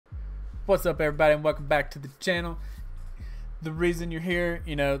What's up, everybody, and welcome back to the channel. The reason you're here,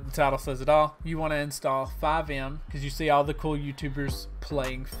 you know, the title says it all. You want to install FiveM because you see all the cool YouTubers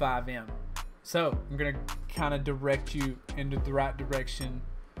playing FiveM. So I'm going to kind of direct you into the right direction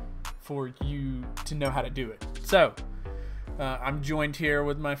for you to know how to do it. So I'm joined here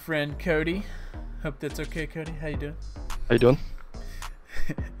with my friend Cody. Hope that's okay, Cody. How you doing? How you doing?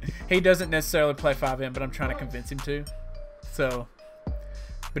 He doesn't necessarily play FiveM, but I'm trying to convince him to. So,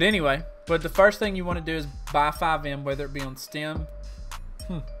 but anyway, but the first thing you want to do is buy FiveM, whether it be on Steam.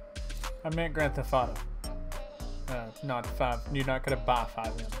 I meant Grand Theft Auto. Not Five. You're not gonna buy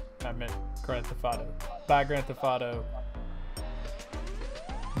FiveM. I meant Grand Theft Auto. Buy Grand Theft Auto.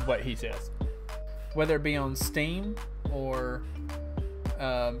 What he says. Whether it be on Steam or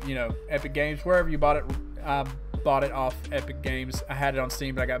you know, Epic Games, wherever you bought it. I bought it off Epic Games. I had it on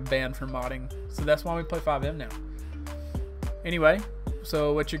Steam, but I got banned from modding. So that's why we play FiveM now. Anyway,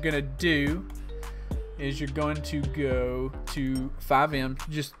 so what you're gonna do is you're going to go to FiveM.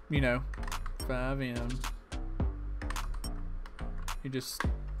 Just, you know, FiveM. You just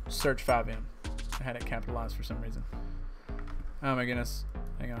search FiveM. I had it capitalized for some reason. Oh my goodness.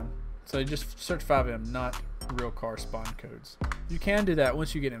 Hang on. So you just search FiveM, not real car spawn codes. You can do that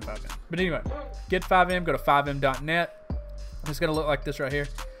once you get in FiveM. But anyway, get FiveM, go to FiveM.net. It's gonna look like this right here.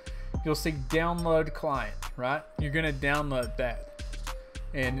 You'll see download client, right? You're gonna download that.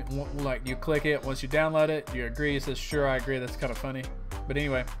 And like you click it, once you download it, you agree, it says sure I agree. That's kind of funny. But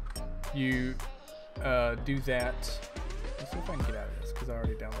anyway, you do that. Let's see if I can get out of this because I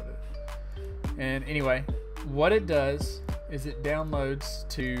already downloaded it. And anyway, what it does is it downloads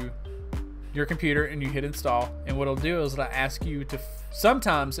to your computer and you hit install, and what it'll do is it'll ask you to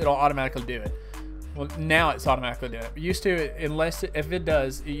sometimes it'll automatically do it. Well, now it's automatically doing it. But used to, if it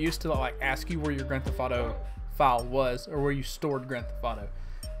does, it used to like ask you where your Grand Theft Auto file was or where you stored Grand Theft Auto,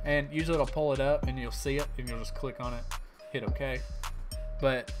 and usually it'll pull it up and you'll see it and you'll just click on it, hit OK.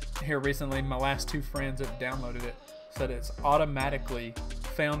 But here recently, my last two friends that downloaded it said it's automatically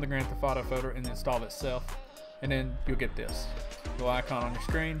found the Grand Theft Auto folder and installed itself, and then you'll get this little icon on your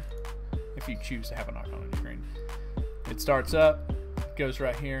screen. If you choose to have an icon on your screen, it starts up, goes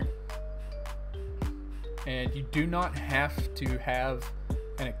right here, and you do not have to have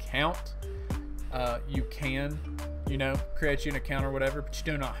an account. You can, you know, create you an account or whatever, but you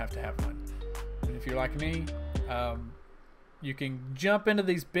do not have to have one. And if you're like me, you can jump into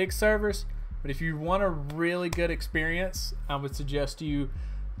these big servers, but if you want a really good experience, I would suggest you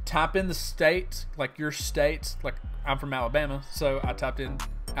type in the state, like your state. Like I'm from Alabama, so I typed in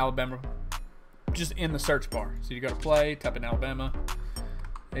Alabama just in the search bar. So you go to play, type in Alabama,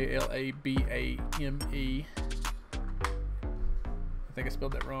 A-L-A-B-A-M-E. I think I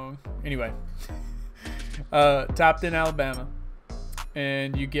spelled that wrong. Anyway, typed in Alabama,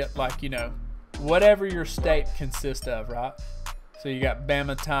 and you get, like, you know, whatever your state consists of, right? So you got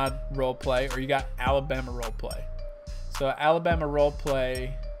Bama Tide Roleplay, or you got Alabama Roleplay. So Alabama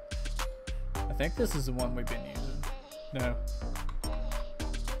Roleplay, I think this is the one we've been using. No.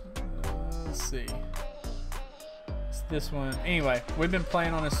 Let's see. It's this one. Anyway, we've been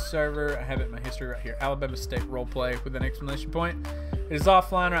playing on a server. I have it in my history right here. Alabama State Roleplay with an exclamation point. It is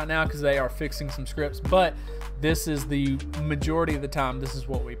offline right now because they are fixing some scripts, but this is the majority of the time. This is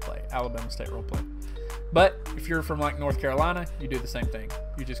what we play, Alabama State Roleplay. But if you're from like North Carolina, you do the same thing.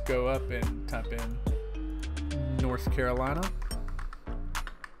 You just go up and type in North Carolina.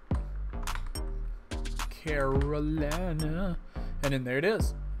 And then there it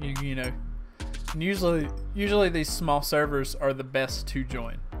is. You know. Usually these small servers are the best to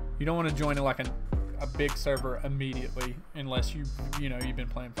join. You don't want to join like a big server immediately unless you've been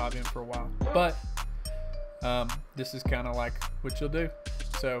playing FiveM for a while. But this is kind of like what you'll do.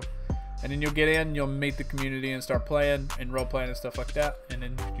 So, and then you'll get in, you'll meet the community and start playing and role playing and stuff like that. And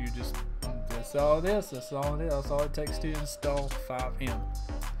then you just, that's all it is. That's all it is. That's all it takes to install FiveM.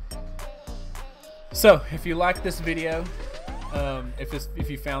 So if you like this video, if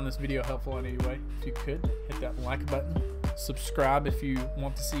you found this video helpful in any way, if you could hit that like button, subscribe if you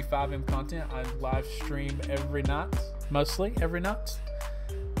want to see FiveM content. I live stream every night, mostly every night,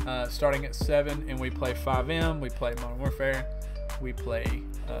 starting at 7, and we play FiveM, we play Modern Warfare, we play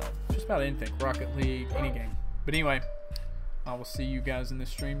just about anything, Rocket League, any game. But anyway, I will see you guys in this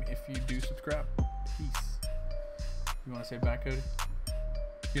stream if you do subscribe. Peace. You want to say bye, Cody?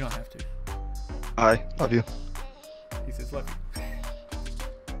 You don't have to. I love you. He says love you.